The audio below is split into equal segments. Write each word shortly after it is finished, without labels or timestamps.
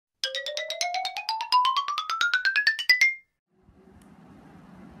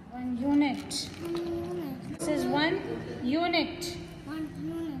1 unit. 1 unit. This is 1 unit. 1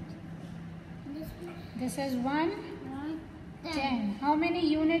 unit. This is 1 10. 10. How many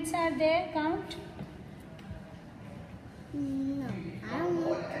units are there? Count. No, I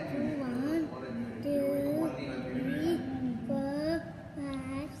want to do 1, 2, 3, 4,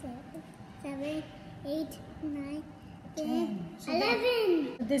 5, 6, 7, 8, 9, 10, So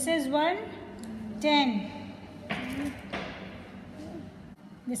 11. This is 1 10.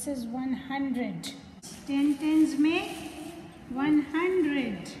 This is 100. 10 tens make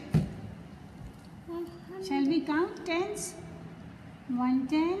 100. Shall we count tens? 1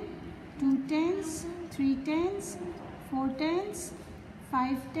 10, 2 tens, 3 tens, 4 tens,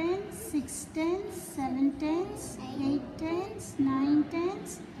 5 tens, 6 tens, 7 tens, 8 tens, 9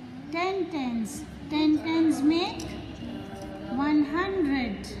 tens, 10 tens. 10 tens make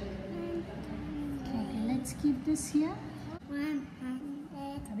 100. Okay, let's keep this here. 100.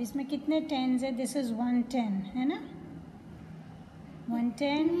 अब इसमें कितने tens है? This is 110 है ना?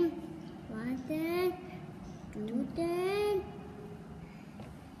 110, 110, 210,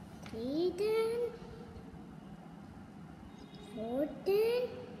 310, 410,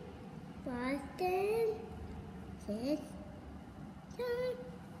 510, 610,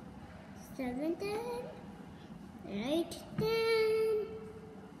 710, 810,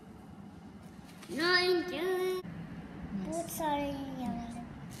 910. Oops, sorry.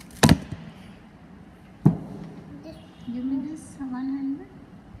 give me this 100.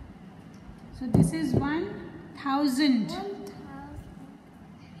 So this is 1000. 1,000.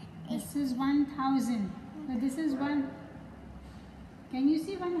 This is 1000. So this is 1. Can you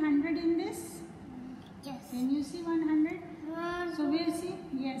see 100 in this? Yes. Can you see 100? So we'll see.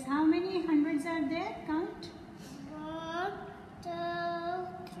 Yes. How many hundreds are there? Count. 1, 2,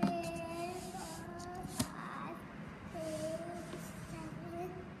 3, 4, 5, 6, 7,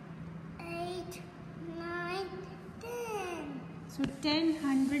 8, 9, 10. So 10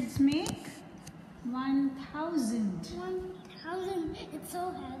 hundreds make 1000. 1,000. It's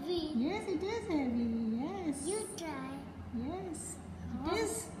so heavy. Yes, it is heavy. Yes. You try. Yes. It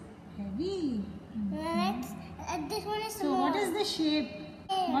is heavy. Next, this one is So small. what is the shape?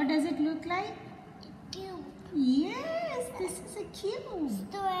 What does it look like? Cube. Yes, this is a cube.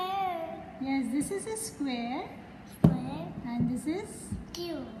 Square. Yes, this is a square Square. and this is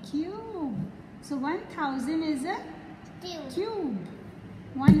Cube. cube. So 1000 is a Cube. cube.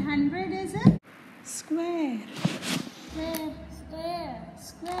 100 is a square. Square. Square.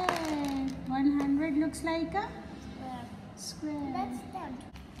 Square. 100 looks like a Square. square. That's done.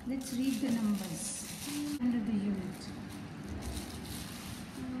 Let's read the numbers under the unit.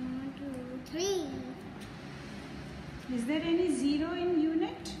 1, 2, 3. Is there any zero in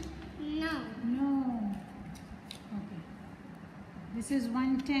unit? No. No. Okay. This is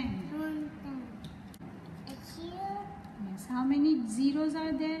 110. 1, 10. Here. Yes. How many zeros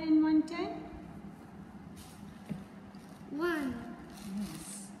are there in 110? 1.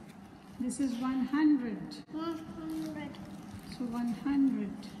 Yes. This is 100. 100. So 100.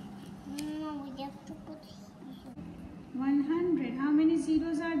 No, we have to put here. 100. How many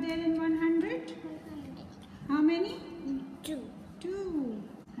zeros are there in 100? 100. How many? 2. 2.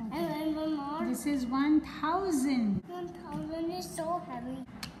 Okay. And one more. This is 1000. 1,000 is so heavy.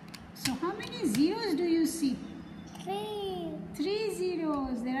 So how many zeros do you see? 3. 3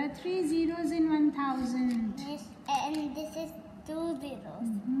 zeros. There are 3 zeros in 1000. Yes, and this is 2 zeros.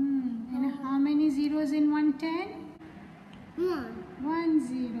 And how many zeros in 110? 1. 1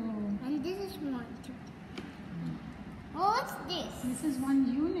 zero. And this is 1, 2. What's this? This is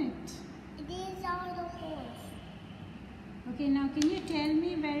 1 unit. These are the holes. Okay, now can you tell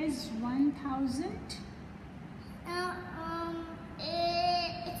me where is 1000?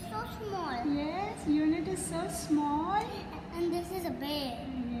 It's so small. Yes, unit is so small. And this is a bear.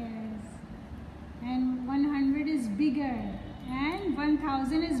 Yes. And 100 is bigger. And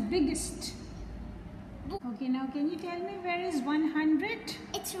 1000 is biggest. Okay, now can you tell me where is 100?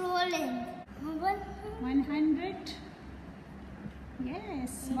 It's rolling. 100?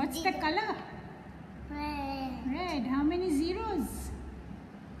 Yes. What's the color? Red. Red. How many zeros?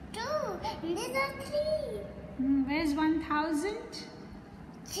 2. These are 3. Where's 1000?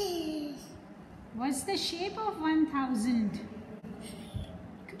 Cheese. What's the shape of 1000?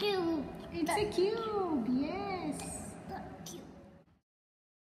 Cube. It's a cube. Yes.